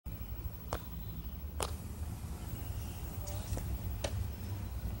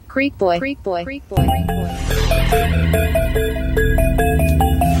Creek boy. Smoking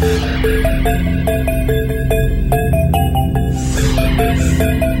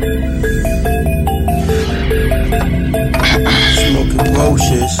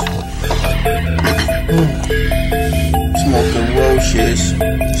roaches. Smoking roaches.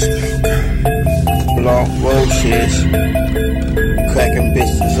 Blunt roaches. Cracking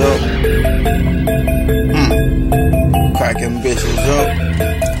bitches up. Cracking bitches up.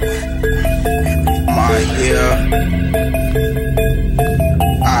 My here.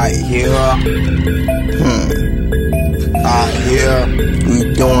 I hear. I hear. We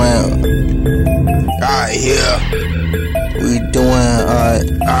doing. I hear. We doing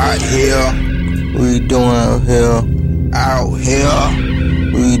out here. We doing here. Out here.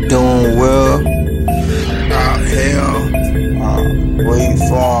 We doing well. Out here. Where you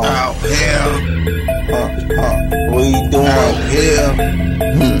from? Out here. What you doing? Out here.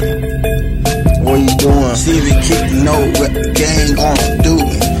 What you doing? See if you keep know what the gang gon' do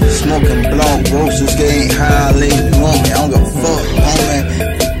me. Smoking blunt roaches, getting high, leaving on me. I don't give a fuck, homie.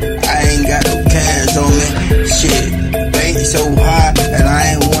 I ain't got no cash on me. Shit. So high, and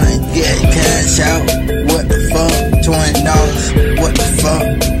I ain't wanna get cash out. What the fuck? $20. What the fuck?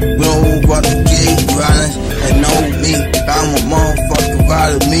 We don't wanna get runners and know me. I'm a motherfucker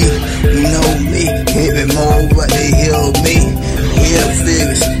out of me. You know me. Hit me more, but they heal me. Heal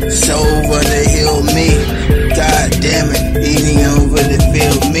figures, so but they heal me. God damn it, eating over the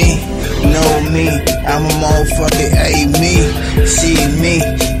feel me. Know me, I'm a motherfucker, ain't me. See me,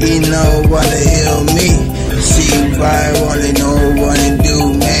 you know what they heal me. See why I wanna know what to do,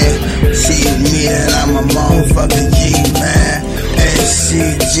 man. See me and I'm a motherfucking G, man.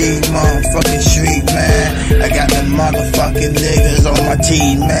 SCG, motherfucking street, man. I got the motherfucking niggas on my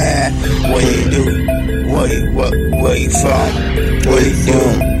team, man. What you do? Where you from? What you do?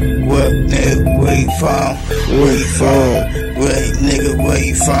 What nigga, where you from? Where you from? Where nigga, where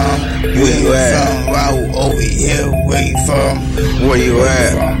you from? Where you at? Wow, over here, where you from? Where you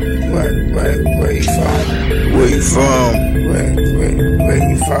at? Where you from? Where you from? Where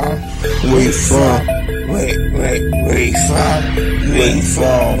you from? Where you from? Where you from? Where you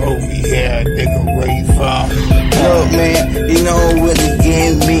from? Over here, nigga, where you from? Look, man, you know what they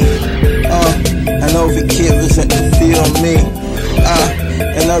gave me. I know the kids that can feel me.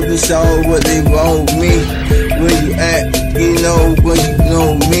 And I just saw what they want me. Where you at? You know where you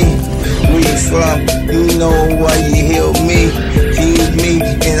know me. Where you from? You know why you heal me. See me,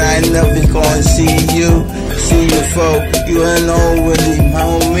 and I never gonna see you. See you folk, you don't know what they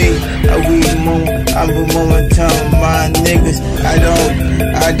want me. I'm a moment telling my niggas. I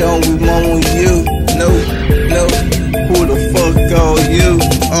don't remember you. No, who the fuck are you?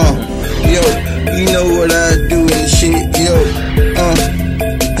 Yo, you know what I do and shit, yo.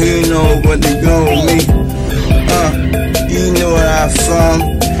 You know what they want me. You know where I'm from.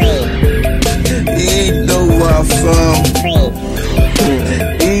 You know where I'm from.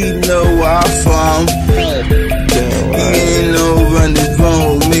 You know where I'm from. You know what they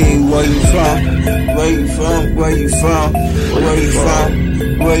want me. Where you from? Where you from? Where you from? Where you from?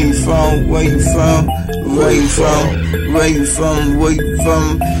 Where you from? Where you from? Where you from? Where you from? Where you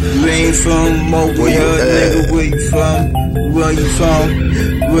from? You ain't from over here, nigga. Where you from? Where you from?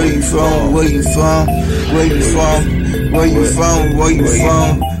 Where you from? Where you from? Where you from? Where you from? Where you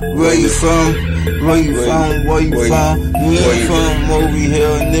from? Where you from? Where you from? Where you from? You ain't from over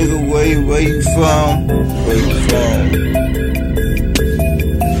here, nigga. Where you from? Where you from?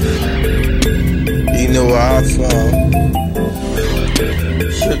 You know where I'm from.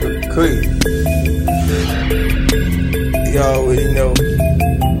 Sugar Creek. You already know.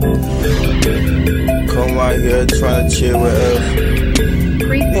 Come out here trying to chill with us.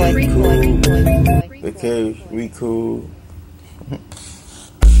 Creek boy. Because we cool.